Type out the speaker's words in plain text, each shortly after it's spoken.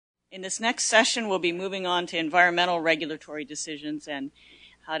In this next session, we'll be moving on to environmental regulatory decisions and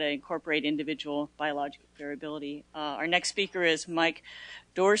how to incorporate individual biological variability. Our next speaker is Mike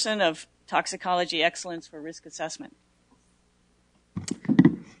Dourson of Toxicology Excellence for Risk Assessment.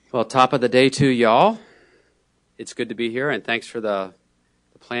 Well, top of the day to y'all. It's good to be here, and thanks for the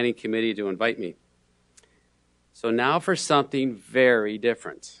planning committee to invite me. So now for something very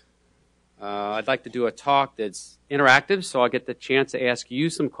different. I'd like to do a talk that's interactive, so I'll get the chance to ask you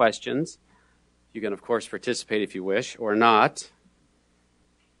some questions. You can, of course, participate if you wish, or not.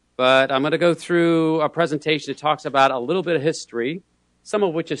 But I'm going to go through a presentation that talks about a little bit of history, some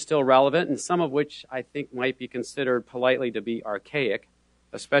of which is still relevant, and some of which I think might be considered politely to be archaic,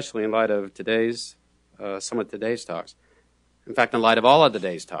 especially in light of today's, some of today's talks. In fact, in light of all of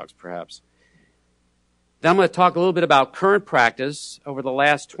today's talks, perhaps. Then I'm going to talk a little bit about current practice. Over the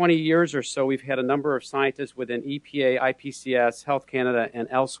last 20 years or so, we've had a number of scientists within EPA, IPCS, Health Canada, and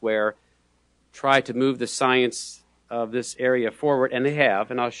elsewhere try to move the science of this area forward, and they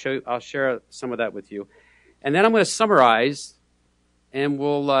have, and I'll share some of that with you. And then I'm going to summarize, and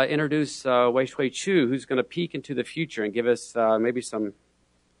we'll introduce Wei-Shui Chu, who's going to peek into the future and give us maybe some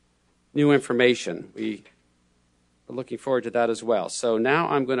new information. We're looking forward to that as well. So now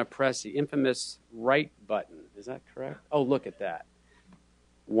I'm going to press the infamous right button. Is that correct? Oh, look at that.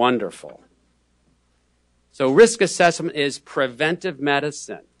 Wonderful. So risk assessment is preventive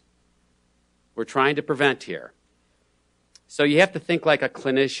medicine. We're trying to prevent here. So you have to think like a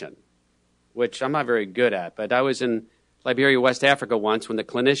clinician, which I'm not very good at, but I was in Liberia, West Africa once when the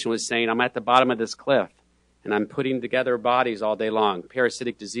clinician was saying, I'm at the bottom of this cliff and I'm putting together bodies all day long,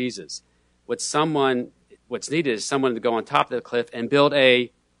 parasitic diseases. What's needed is someone to go on top of the cliff and build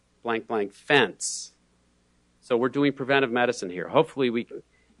a blank fence. So we're doing preventive medicine here. Hopefully we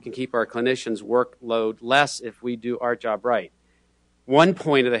can keep our clinicians' workload less if we do our job right. One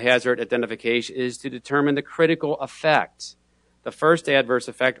point of the hazard identification is to determine the critical effect, the first adverse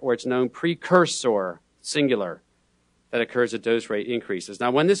effect, or its known precursor, singular, that occurs at dose rate increases.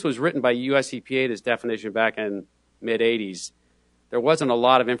 Now, when this was written by US EPA, this definition back in mid-'80s, there wasn't a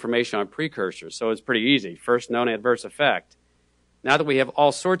lot of information on precursors, so it's pretty easy. First known adverse effect. Now that we have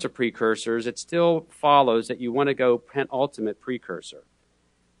all sorts of precursors, it still follows that you want to go penultimate precursor.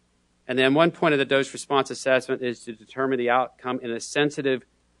 And then one point of the dose response assessment is to determine the outcome in a sensitive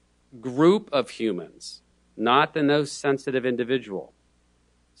group of humans, not the most sensitive individual.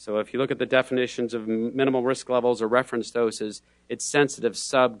 So if you look at the definitions of minimal risk levels or reference doses, it's sensitive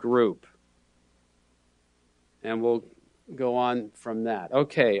subgroup. And we'll go on from that.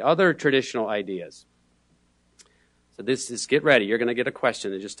 Okay, other traditional ideas. So this is, get ready. You're going to get a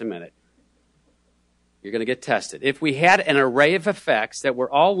question in just a minute. You're going to get tested. If we had an array of effects that were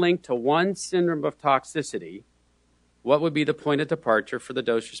all linked to one syndrome of toxicity, what would be the point of departure for the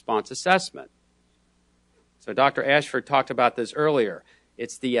dose response assessment? So Dr. Ashford talked about this earlier.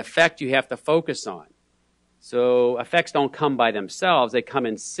 It's the effect you have to focus on. So effects don't come by themselves. They come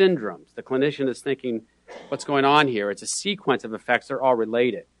in syndromes. The clinician is thinking, what's going on here? It's a sequence of effects. They're all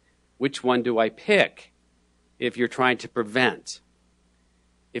related. Which one do I pick if you're trying to prevent?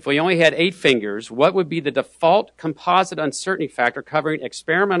 If we only had 8 fingers, what would be the default composite uncertainty factor covering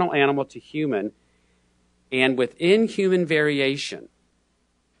experimental animal to human and within human variation?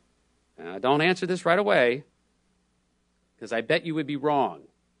 Don't answer this right away, because I bet you would be wrong.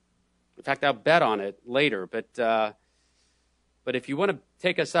 In fact, I'll bet on it later, but if you want to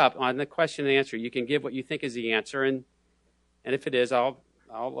take us up on the question and answer, you can give what you think is the answer, and if it is, I'll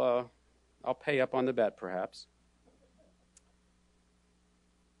pay up on the bet, perhaps.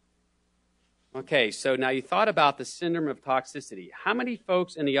 Okay, so now you thought about the syndrome of toxicity. How many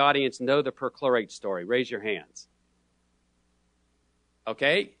folks in the audience know the perchlorate story? Raise your hands.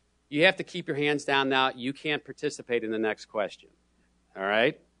 Okay, you have to keep your hands down now. You can't participate in the next question. All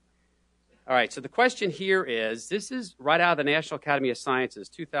right? All right, so the question here is, this is right out of the National Academy of Sciences,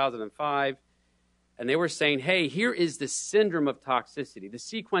 2005, and they were saying, hey, here is the syndrome of toxicity, the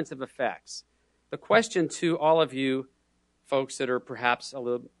sequence of effects. The question to all of you folks that are perhaps a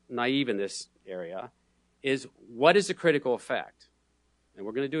little naive in this area is, what is the critical effect? And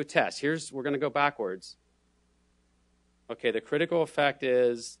we're going to do a test. We're going to go backwards. Okay, the critical effect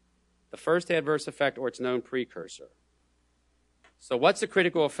is the first adverse effect or its known precursor. So what's the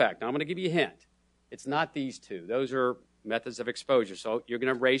critical effect? Now, I'm going to give you a hint. It's not these two. Those are methods of exposure. So you're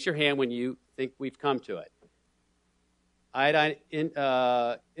going to raise your hand when you think we've come to it.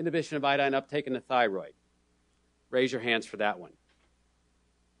 Inhibition of iodine uptake in the thyroid. Raise your hands for that one.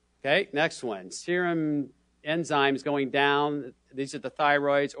 Okay, next one. Serum enzymes going down. These are the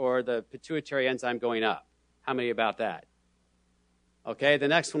thyroids or the pituitary enzyme going up. How many about that? Okay, the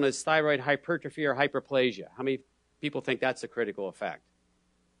next one is thyroid hypertrophy or hyperplasia. How many people think that's a critical effect?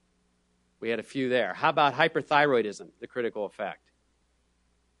 We had a few there. How about hyperthyroidism, the critical effect?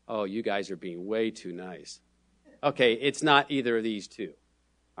 Oh, you guys are being way too nice. Okay, it's not either of these two.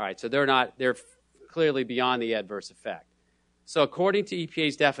 All right, so they're clearly beyond the adverse effect. So according to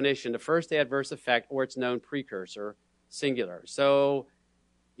EPA's definition, the first adverse effect or its known precursor, singular. So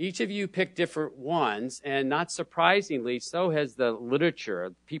each of you picked different ones, and not surprisingly, so has the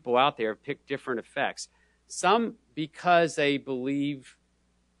literature. People out there have picked different effects. Some because they believe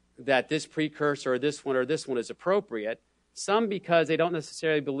that this precursor or this one is appropriate. Some because they don't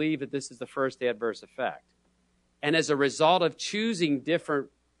necessarily believe that this is the first adverse effect. And as a result of choosing different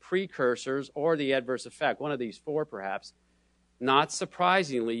precursors or the adverse effect, one of these four perhaps, not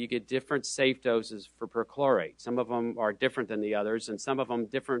surprisingly, you get different safe doses for perchlorate. Some of them are different than the others, and some of them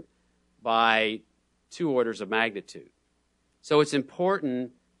different by 2 orders of magnitude. So it's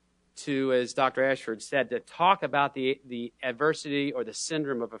important to, as Dr. Ashford said, to talk about the adversity or the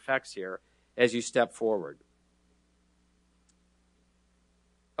syndrome of effects here as you step forward.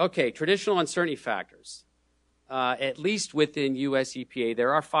 Okay, traditional uncertainty factors. At least within US EPA,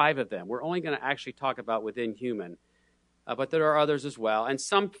 there are 5 of them. We're only going to actually talk about within human. But there are others as well. And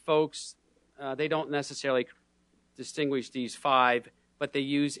some folks, they don't necessarily distinguish these 5, but they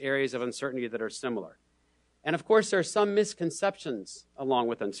use areas of uncertainty that are similar. And of course, there are some misconceptions along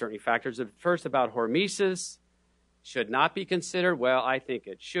with uncertainty factors. First, about hormesis. Should not be considered. Well, I think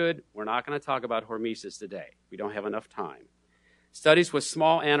it should. We're not going to talk about hormesis today. We don't have enough time. Studies with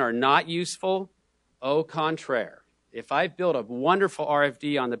small n are not useful. Au contraire. If I've built a wonderful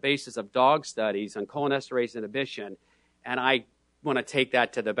RFD on the basis of dog studies on cholinesterase inhibition, and I want to take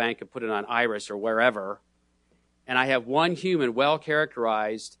that to the bank and put it on IRIS or wherever, and I have one human well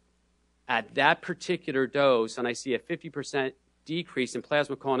characterized at that particular dose, and I see a 50% decrease in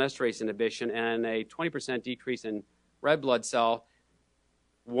plasma cholinesterase inhibition and a 20% decrease in red blood cell,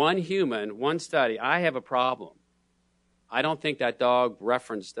 one human, one study, I have a problem. I don't think that dog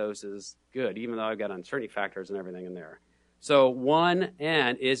reference dose is good, even though I've got uncertainty factors and everything in there. So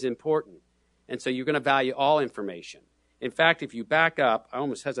 1N is important. And so you're going to value all information. In fact, if you back up, I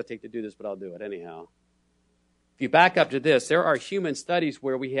almost hesitate to do this, but I'll do it anyhow. If you back up to this, there are human studies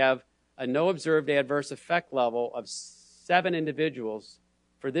where we have a no observed adverse effect level of 7 individuals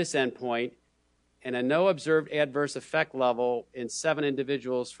for this endpoint and a no observed adverse effect level in 7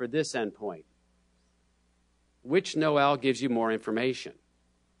 individuals for this endpoint. Which NOEL gives you more information?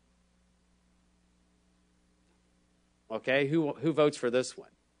 Okay, who votes for this one?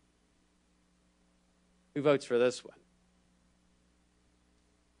 Who votes for this one?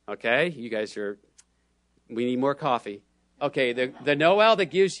 Okay, you guys we need more coffee. Okay, the NOEL that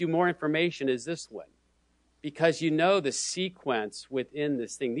gives you more information is this one. Because you know the sequence within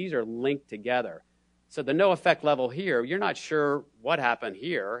this thing. These are linked together. So the no effect level here, you're not sure what happened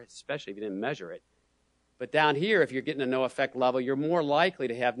here, especially if you didn't measure it. But down here, if you're getting a no effect level, you're more likely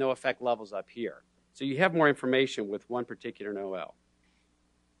to have no effect levels up here. So you have more information with one particular NOEL.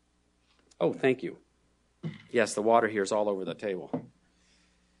 Oh, thank you. Yes, the water here is all over the table.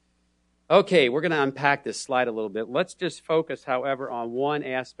 Okay, we're going to unpack this slide a little bit. Let's just focus, however, on one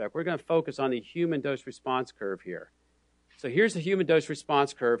aspect. We're going to focus on the human dose response curve here. So here's the human dose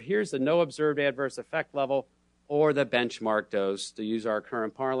response curve. Here's the no observed adverse effect level or the benchmark dose, to use our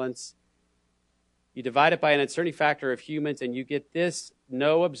current parlance. You divide it by an uncertainty factor of humans, and you get this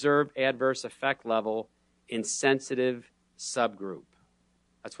no observed adverse effect level in sensitive subgroup.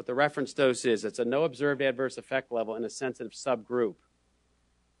 That's what the reference dose is. It's a no observed adverse effect level in a sensitive subgroup.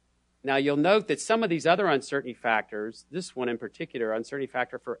 Now, you'll note that some of these other uncertainty factors, this one in particular, uncertainty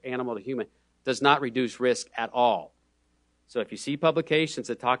factor for animal to human, does not reduce risk at all. So if you see publications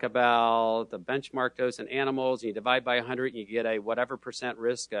that talk about the benchmark dose in animals, and you divide by 100, and you get a whatever percent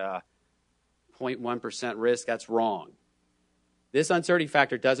risk, 0.1% risk, that's wrong. This uncertainty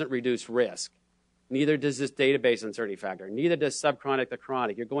factor doesn't reduce risk. Neither does this database uncertainty factor. Neither does subchronic to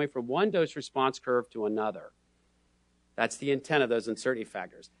chronic. You're going from one dose response curve to another. That's the intent of those uncertainty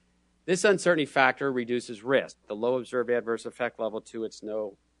factors. This uncertainty factor reduces risk, the low observed adverse effect level to its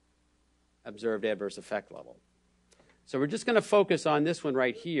no observed adverse effect level. So we're just going to focus on this one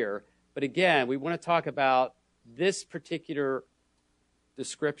right here. But again, we want to talk about this particular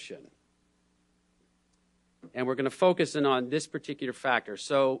description. And we're going to focus in on this particular factor.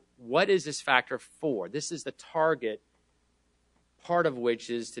 So what is this factor for? This is the target, part of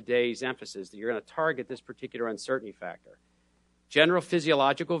which is today's emphasis, that you're going to target this particular uncertainty factor. General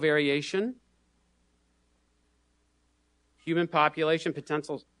physiological variation, human population,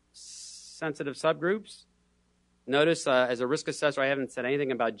 potential sensitive subgroups, Notice as a risk assessor, I haven't said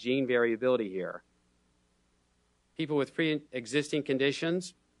anything about gene variability here. People with pre-existing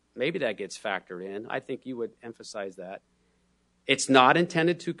conditions, maybe that gets factored in. I think you would emphasize that. It's not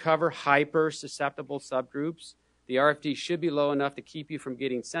intended to cover hyper-susceptible subgroups. The RFD should be low enough to keep you from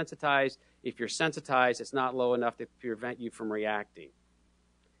getting sensitized. If you're sensitized, it's not low enough to prevent you from reacting.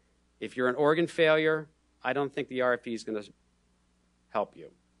 If you're an organ failure, I don't think the RFD is going to help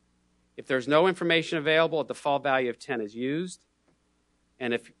you. If there's no information available, a default value of 10 is used.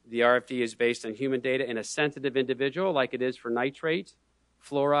 And if the RFD is based on human data in a sensitive individual, like it is for nitrate,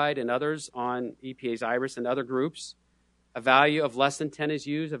 fluoride, and others on EPA's IRIS and other groups, a value of less than 10 is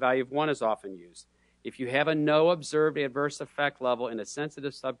used, a value of 1 is often used. If you have a no observed adverse effect level in a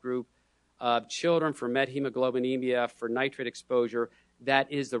sensitive subgroup of children for methemoglobinemia for nitrate exposure,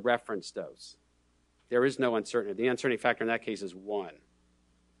 that is the reference dose. There is no uncertainty. The uncertainty factor in that case is 1.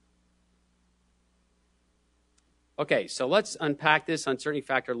 Okay, so let's unpack this uncertainty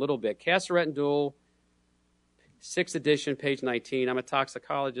factor a little bit. Casseret and Duell, 6th edition, page 19. I'm a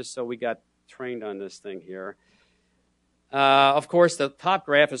toxicologist, so we got trained on this thing here. Of course, the top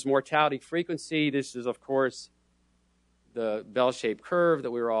graph is mortality frequency. This is, of course, the bell-shaped curve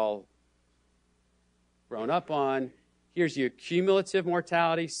that we were all grown up on. Here's your cumulative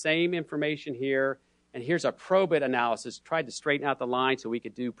mortality, same information here. And here's a probit analysis. Tried to straighten out the line so we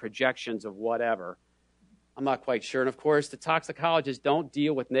could do projections of whatever. I'm not quite sure. And, of course, the toxicologists don't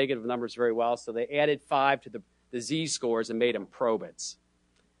deal with negative numbers very well, so they added 5 to the z-scores and made them probits.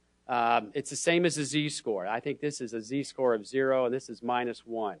 It's the same as a z-score. I think this is a z-score of 0, and this is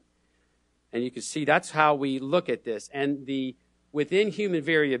 -1. And you can see that's how we look at this. And the within human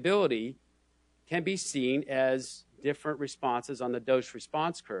variability can be seen as different responses on the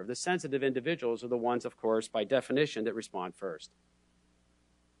dose-response curve. The sensitive individuals are the ones, of course, by definition, that respond first.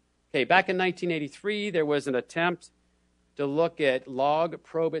 Okay, back in 1983, there was an attempt to look at log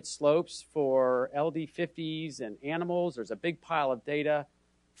probit slopes for LD50s and animals. There's a big pile of data,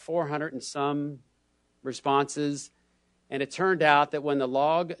 400 and some responses. And it turned out that when the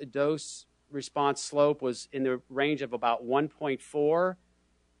log dose response slope was in the range of about 1.4,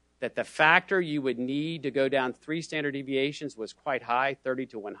 that the factor you would need to go down 3 standard deviations was quite high, 30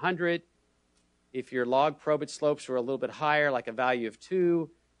 to 100. If your log probit slopes were a little bit higher, like a value of 2,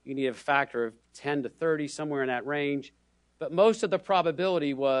 you need a factor of 10 to 30, somewhere in that range. But most of the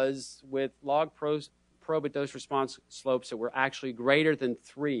probability was with log probit dose response slopes that were actually greater than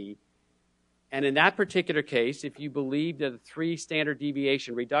 3. And in that particular case, if you believed that a 3 standard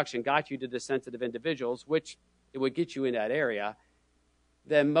deviation reduction got you to the sensitive individuals, which it would get you in that area,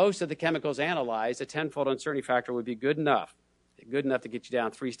 then most of the chemicals analyzed, a 10-fold uncertainty factor would be good enough to get you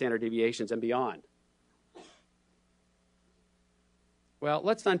down 3 standard deviations and beyond. Well,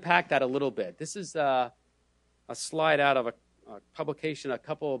 let's unpack that a little bit. This is a slide out of a publication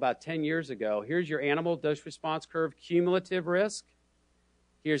about 10 years ago. Here's your animal dose response curve, cumulative risk.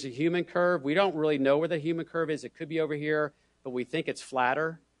 Here's a human curve. We don't really know where the human curve is. It could be over here, but we think it's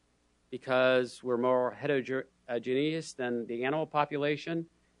flatter because we're more heterogeneous than the animal population.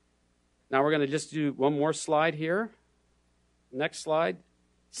 Now we're going to just do one more slide here. Next slide.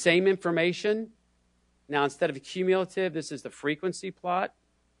 Same information. Now, instead of cumulative, this is the frequency plot.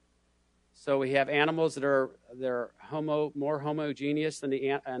 So we have animals that are more homogeneous than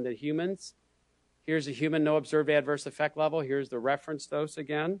the humans. Here's a human no observed adverse effect level. Here's the reference dose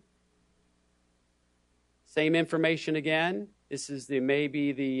again. Same information again. This is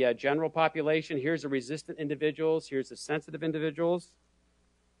maybe the general population. Here's the resistant individuals. Here's the sensitive individuals.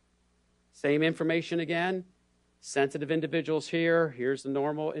 Same information again. Sensitive individuals here. Here's the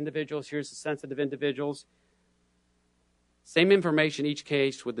normal individuals. Here's the sensitive individuals. Same information each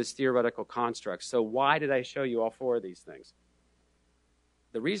case with this theoretical construct. So why did I show you all 4 of these things?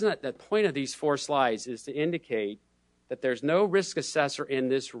 The reason that the point of these 4 slides is to indicate that there's no risk assessor in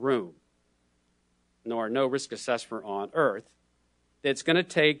this room, nor no risk assessor on Earth, that's going to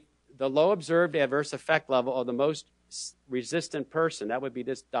take the low observed adverse effect level of the most resistant person, that would be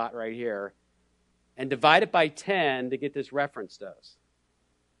this dot right here, and divide it by 10 to get this reference dose.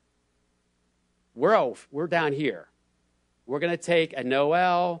 We're down here. We're going to take a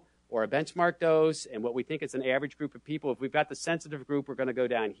NOEL or a benchmark dose and what we think is an average group of people. If we've got the sensitive group, we're going to go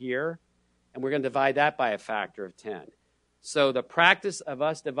down here, and we're going to divide that by a factor of 10. So the practice of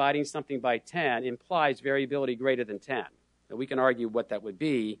us dividing something by 10 implies variability greater than 10. Now, we can argue what that would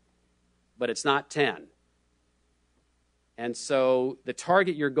be, but it's not 10. And so the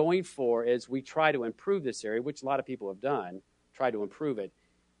target you're going for is we try to improve this area, which a lot of people have done, try to improve it,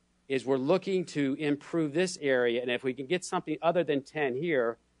 is we're looking to improve this area. And if we can get something other than 10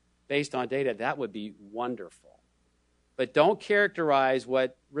 here, based on data, that would be wonderful. but don't characterize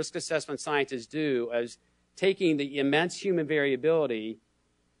what risk assessment scientists do as taking the immense human variability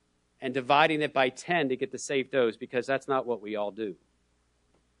and dividing it by 10 to get the safe dose, because that's not what we all do.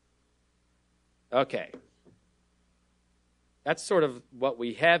 Okay. That's sort of what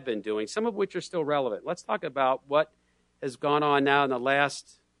we have been doing, some of which are still relevant. Let's talk about what has gone on now in the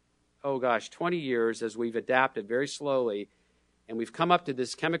last, 20 years as we've adapted very slowly, and we've come up to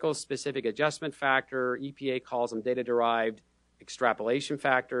this chemical-specific adjustment factor. EPA calls them data-derived extrapolation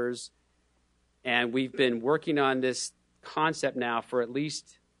factors, and we've been working on this concept now for at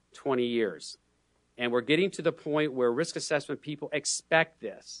least 20 years. And we're getting to the point where risk assessment people expect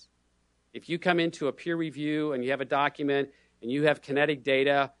this. If you come into a peer review and you have a document and you have kinetic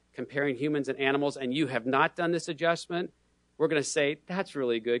data comparing humans and animals and you have not done this adjustment, we're going to say, that's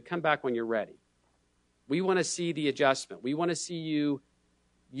really good. Come back when you're ready. We want to see the adjustment. We want to see you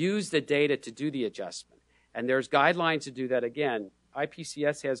use the data to do the adjustment. And there's guidelines to do that. Again,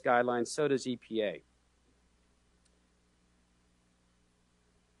 IPCS has guidelines, so does EPA.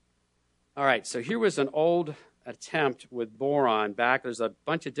 All right, so here was an old attempt with boron back. There's a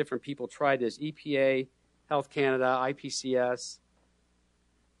bunch of different people tried this, EPA, Health Canada, IPCS.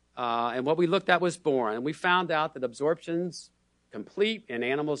 And what we looked at was boron. And we found out that absorption's complete in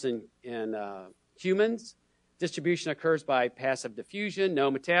animals and humans. Distribution occurs by passive diffusion, no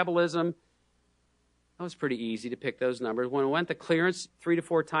metabolism. That was pretty easy to pick those numbers. When we went to clearance, 3 to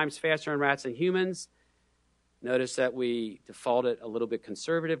 4 times faster in rats than humans. Notice that we defaulted a little bit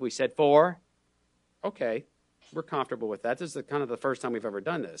conservative. We said 4. Okay, we're comfortable with that. This is kind of the first time we've ever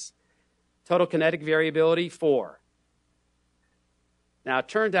done this. Total kinetic variability, 4. Now, it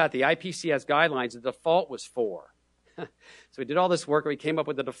turned out the IPCS guidelines, the default was 4. So we did all this work and we came up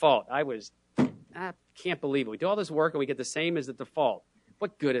with the default. I can't believe it. We do all this work and we get the same as the default.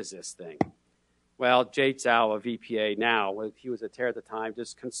 What good is this thing? Well, Jay Zhao of EPA now, he was at TARE at the time,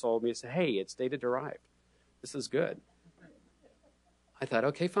 just consoled me and said, hey, it's data-derived. This is good. I thought,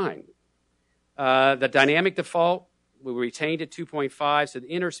 okay, fine. The dynamic default, we retained at 2.5, so the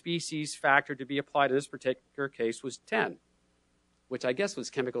interspecies factor to be applied in this particular case was 10, which I guess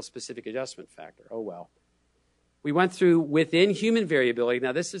was chemical-specific adjustment factor. Oh, well. We went through within human variability.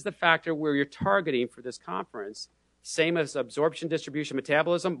 Now, this is the factor where you're targeting for this conference. Same as absorption, distribution,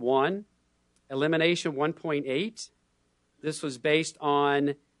 metabolism, 1. Elimination, 1.8. This was based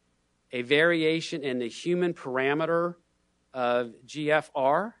on a variation in the human parameter of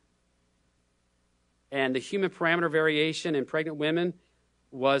GFR. And the human parameter variation in pregnant women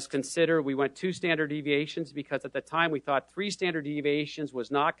was considered, we went 2 standard deviations because at the time we thought 3 standard deviations was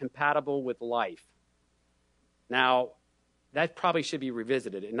not compatible with life. Now, that probably should be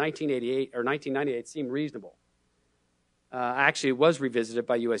revisited. In 1988 or 1998, it seemed reasonable. Actually, it was revisited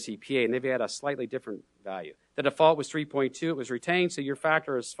by US EPA, and they've had a slightly different value. The default was 3.2. It was retained, so your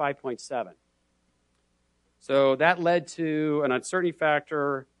factor is 5.7. So that led to an uncertainty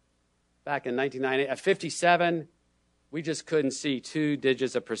factor back in 1998 at 57. We just couldn't see 2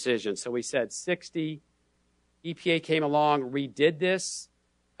 digits of precision, so we said 60. EPA came along, redid this.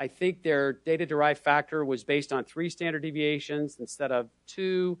 I think their data-derived factor was based on 3 standard deviations instead of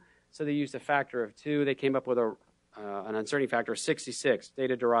 2, so they used a factor of 2. They came up with an uncertainty factor of 66,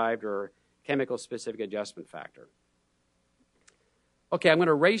 data-derived or chemical-specific adjustment factor. Okay, I'm going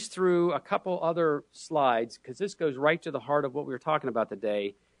to race through a couple other slides because this goes right to the heart of what we were talking about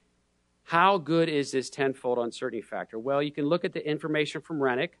today. How good is this tenfold uncertainty factor? Well, you can look at the information from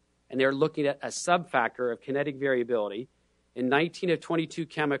Rennick, and they're looking at a sub-factor of kinetic variability. In 19 of 22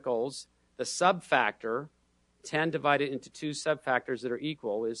 chemicals, the sub-factor, 10 divided into 2 sub-factors that are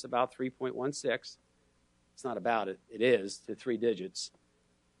equal, is about 3.16. It's not about it. It is to 3 digits.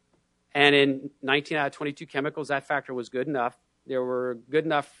 And in 19 out of 22 chemicals, that factor was good enough. There were good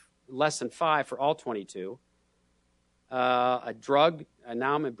enough less than 5 for all 22. A drug,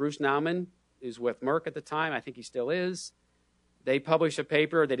 Bruce Nauman, is with Merck at the time. I think he still is. They published a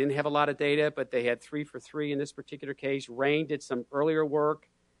paper. They didn't have a lot of data, but they had 3 for 3 in this particular case. Rain did some earlier work,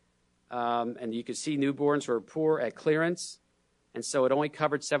 and you could see newborns were poor at clearance, and so it only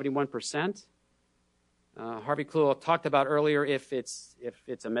covered 71%. Harvey Kluhl talked about earlier if it's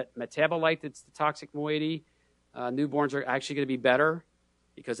a metabolite that's the toxic moiety, newborns are actually going to be better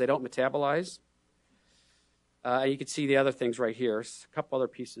because they don't metabolize. And you can see the other things right here. A couple other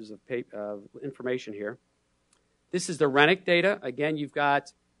pieces of information here. This is the Rennick data. Again, you've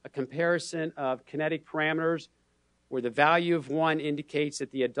got a comparison of kinetic parameters where the value of 1 indicates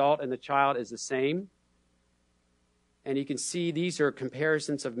that the adult and the child is the same. And you can see these are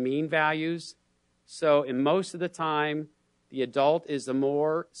comparisons of mean values. So in most of the time, the adult is the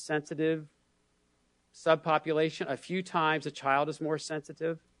more sensitive subpopulation, a few times a child is more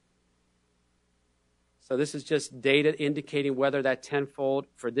sensitive. So this is just data indicating whether that tenfold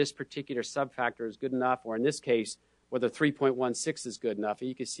for this particular subfactor is good enough, or in this case, whether 3.16 is good enough. And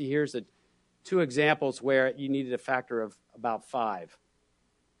you can see here's two examples where you needed a factor of about 5.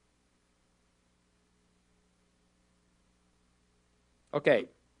 Okay,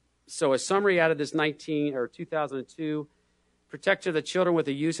 so a summary out of this 2002, protection of the children with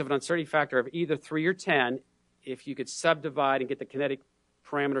the use of an uncertainty factor of either 3 or 10. If you could subdivide and get the kinetic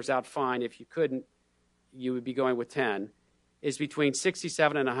parameters out, fine. If you couldn't, you would be going with 10, is between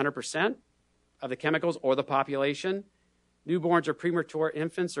 67 and 100% of the chemicals or the population. Newborns or premature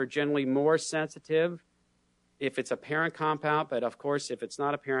infants are generally more sensitive if it's a parent compound, but of course, if it's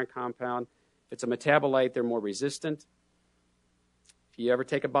not a parent compound, if it's a metabolite, they're more resistant. If you ever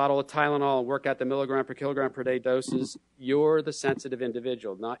take a bottle of Tylenol and work out the milligram per kilogram per day doses, you're the sensitive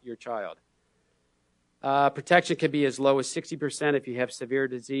individual, not your child. Protection can be as low as 60% if you have severe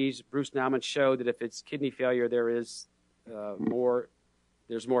disease. Bruce Nauman showed that if it's kidney failure, there's more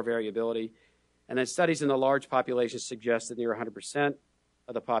variability. And then studies in the large population suggest that near 100%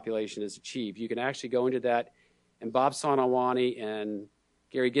 of the population is achieved. You can actually go into that, and Bob Sonawani and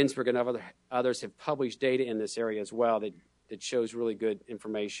Gary Ginsberg and others have published data in this area as well that shows really good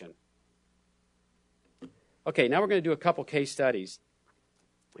information. Okay, now we're going to do a couple case studies.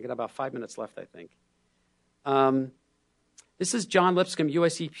 I got about 5 minutes left, I think. This is John Lipscomb,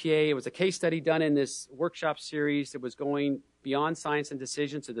 US EPA. It was a case study done in this workshop series that was going beyond Science and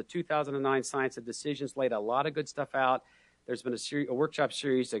Decisions. So the 2009 Science and Decisions laid a lot of good stuff out. There's been a workshop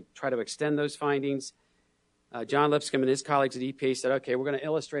series to try to extend those findings. John Lipscomb and his colleagues at EPA said, okay, we're going to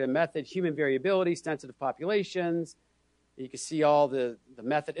illustrate a method, human variability, sensitive populations. You can see all the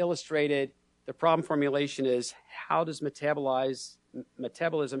method illustrated. The problem formulation is, how does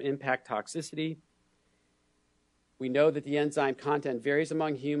metabolism impact toxicity? We know that the enzyme content varies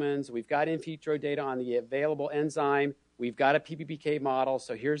among humans. We've got in vitro data on the available enzyme. We've got a PBPK model.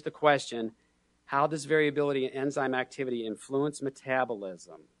 So here's the question. How does variability in enzyme activity influence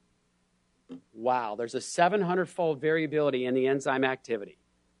metabolism? Wow, there's a 700-fold variability in the enzyme activity.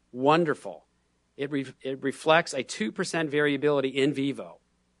 Wonderful. It reflects a 2% variability in vivo.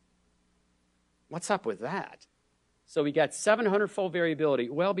 What's up with that? So we got 700-fold variability,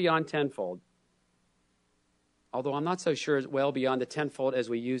 well beyond 10-fold. Although I'm not so sure it's well beyond the 10-fold as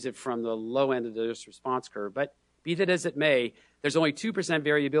we use it from the low end of the dose response curve. But be that as it may, there's only 2%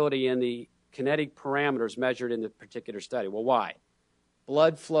 variability in the kinetic parameters measured in the particular study. Well, why?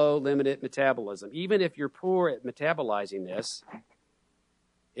 Blood flow limited metabolism. Even if you're poor at metabolizing this,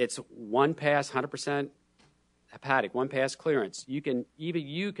 it's one pass, 100% hepatic, one pass clearance. Even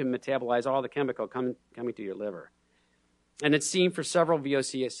you can metabolize all the chemical coming to your liver. And it's seen for several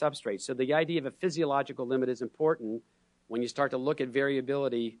VOC substrates. So the idea of a physiological limit is important when you start to look at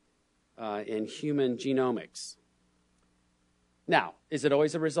variability in human genomics. Now, is it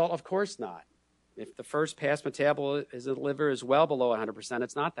always a result? Of course not. If the first pass metabolism in the liver is well below 100%,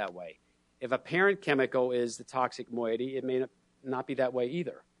 it's not that way. If a parent chemical is the toxic moiety, it may not be that way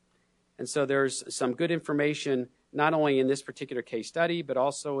either. And so there's some good information, not only in this particular case study, but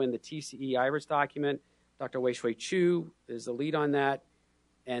also in the TCE IRIS document. Dr. Wei-Shui Chu is the lead on that.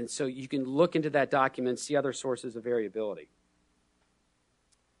 And so you can look into that document, see other sources of variability.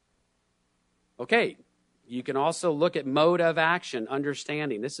 Okay, you can also look at mode of action,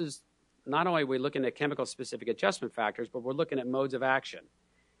 understanding. This is not only are we looking at chemical-specific adjustment factors, but we're looking at modes of action.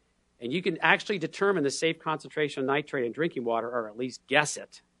 And you can actually determine the safe concentration of nitrate in drinking water, or at least guess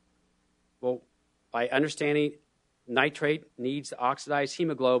it. Well, by understanding nitrate needs to oxidize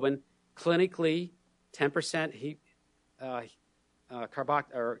hemoglobin, clinically, 10%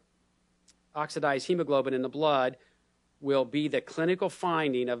 oxidized hemoglobin in the blood will be the clinical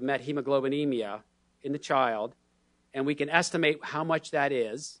finding of methemoglobinemia in the child, and we can estimate how much that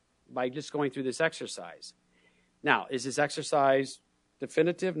is by just going through this exercise. Now, is this exercise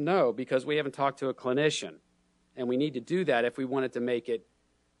definitive? No, because we haven't talked to a clinician, and we need to do that if we wanted to make it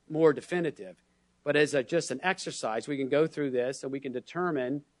more definitive. But as just an exercise, we can go through this and we can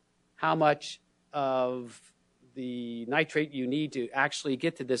determine how much of the nitrate you need to actually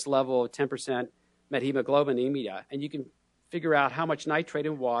get to this level of 10% methemoglobinemia, and you can figure out how much nitrate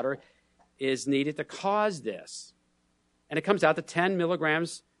in water is needed to cause this. And it comes out to 10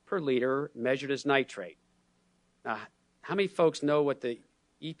 milligrams per liter measured as nitrate. Now, how many folks know what the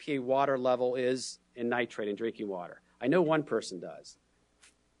EPA water level is in nitrate in drinking water? I know one person does.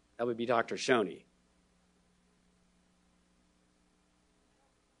 That would be Dr. Shoney.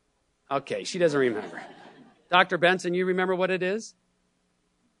 Okay, she doesn't remember. Dr. Benson, you remember what it is?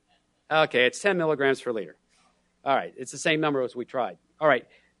 Okay, it's 10 milligrams per liter. All right, it's the same number as we tried. All right,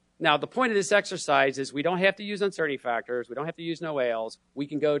 now the point of this exercise is we don't have to use uncertainty factors. We don't have to use NOALs. We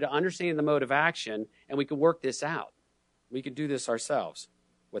can go to understanding the mode of action, and we can work this out. We can do this ourselves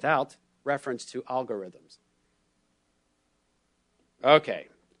without reference to algorithms. Okay,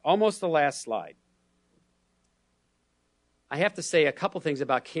 almost the last slide. I have to say a couple things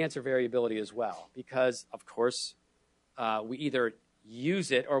about cancer variability as well, because, of course, we either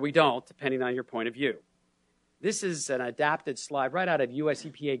use it or we don't, depending on your point of view. This is an adapted slide right out of US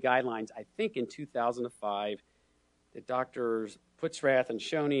EPA guidelines, I think in 2005, that Drs. Putzrath and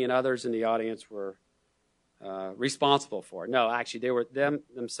Shoney and others in the audience were responsible for. No, actually, they were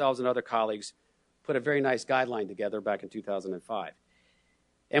themselves and other colleagues put a very nice guideline together back in 2005.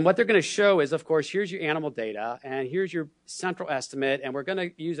 And what they're going to show is, of course, here's your animal data, and here's your central estimate, and we're going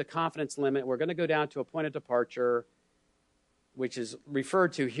to use a confidence limit. We're going to go down to a point of departure, which is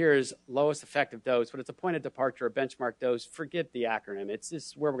referred to here as lowest effective dose, but it's a point of departure, a benchmark dose. Forget the acronym. It's this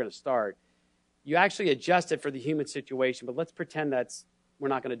is where we're going to start. You actually adjust it for the human situation, but let's pretend we're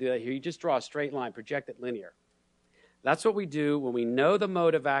not going to do that here. You just draw a straight line, project it linear. That's what we do when we know the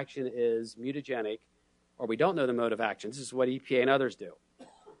mode of action is mutagenic, or we don't know the mode of action. This is what EPA and others do.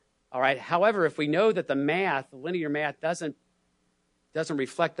 All right. However, if we know that the linear math, doesn't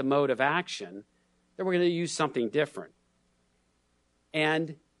reflect the mode of action, then we're going to use something different.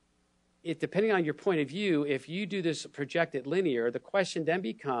 And depending on your point of view, if you do this projected linear, the question then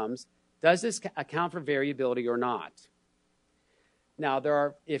becomes, does this account for variability or not?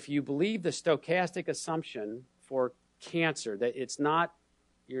 Now, if you believe the stochastic assumption for cancer, that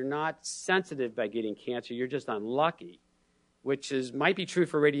you're not sensitive by getting cancer, you're just unlucky, which might be true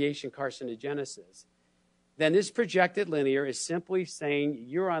for radiation carcinogenesis, then this projected linear is simply saying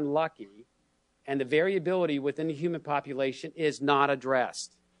you're unlucky and the variability within the human population is not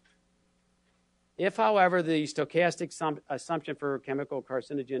addressed. If, however, the stochastic assumption for chemical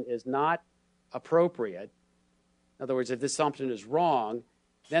carcinogen is not appropriate, in other words, if this assumption is wrong,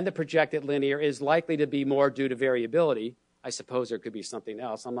 then the projected linear is likely to be more due to variability. I suppose there could be something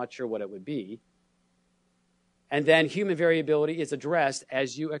else. I'm not sure what it would be. And then human variability is addressed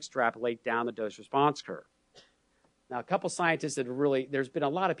as you extrapolate down the dose-response curve. Now, a couple scientists there's been a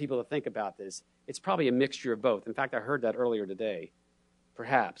lot of people that think about this. It's probably a mixture of both. In fact, I heard that earlier today,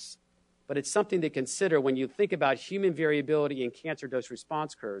 perhaps. But it's something to consider when you think about human variability in cancer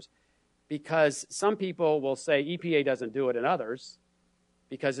dose-response curves, because some people will say EPA doesn't do it and others,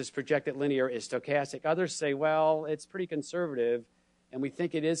 because this projected linear is stochastic. Others say, well, it's pretty conservative, and we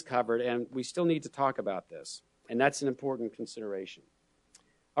think it is covered, and we still need to talk about this. And that's an important consideration.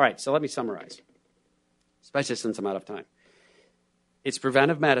 All right, so let me summarize, especially since I'm out of time. It's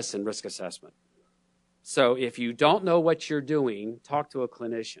preventive medicine risk assessment. So if you don't know what you're doing, talk to a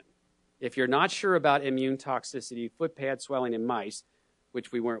clinician. If you're not sure about immune toxicity, foot pad swelling in mice,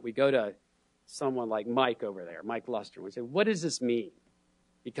 which we weren't, we go to someone like Mike over there, Mike Luster, and we say, what does this mean?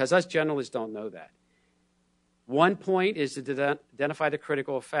 Because us generalists don't know that. One point is to identify the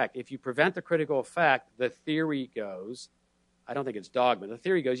critical effect. If you prevent the critical effect, the theory goes, I don't think it's dogma, the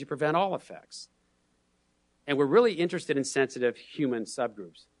theory goes you prevent all effects. And we're really interested in sensitive human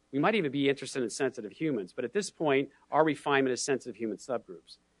subgroups. We might even be interested in sensitive humans, but at this point, our refinement is sensitive human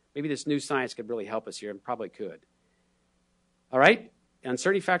subgroups. Maybe this new science could really help us here, and probably could. All right?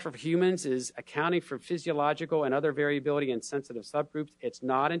 Uncertainty factor for humans is accounting for physiological and other variability in sensitive subgroups. It's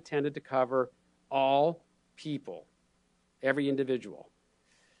not intended to cover all people, every individual,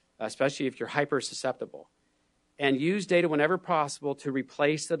 especially if you're hypersusceptible. And use data whenever possible to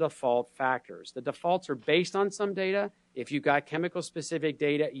replace the default factors. The defaults are based on some data. If you've got chemical-specific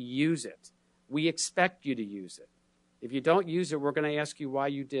data, use it. We expect you to use it. If you don't use it, we're going to ask you why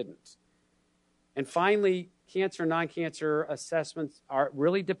you didn't. And finally, cancer and non-cancer assessments are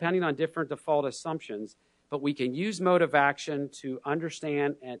really depending on different default assumptions, but we can use mode of action to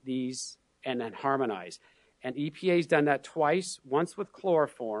understand these and then harmonize. And EPA's done that twice, once with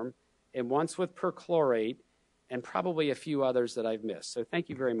chloroform and once with perchlorate, and probably a few others that I've missed. So thank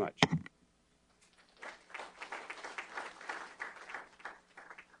you very much.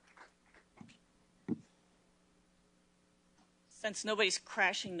 Since nobody's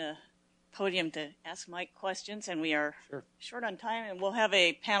crashing the podium to ask Mike questions, and we are short on time, and we'll have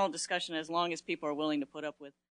a panel discussion as long as people are willing to put up with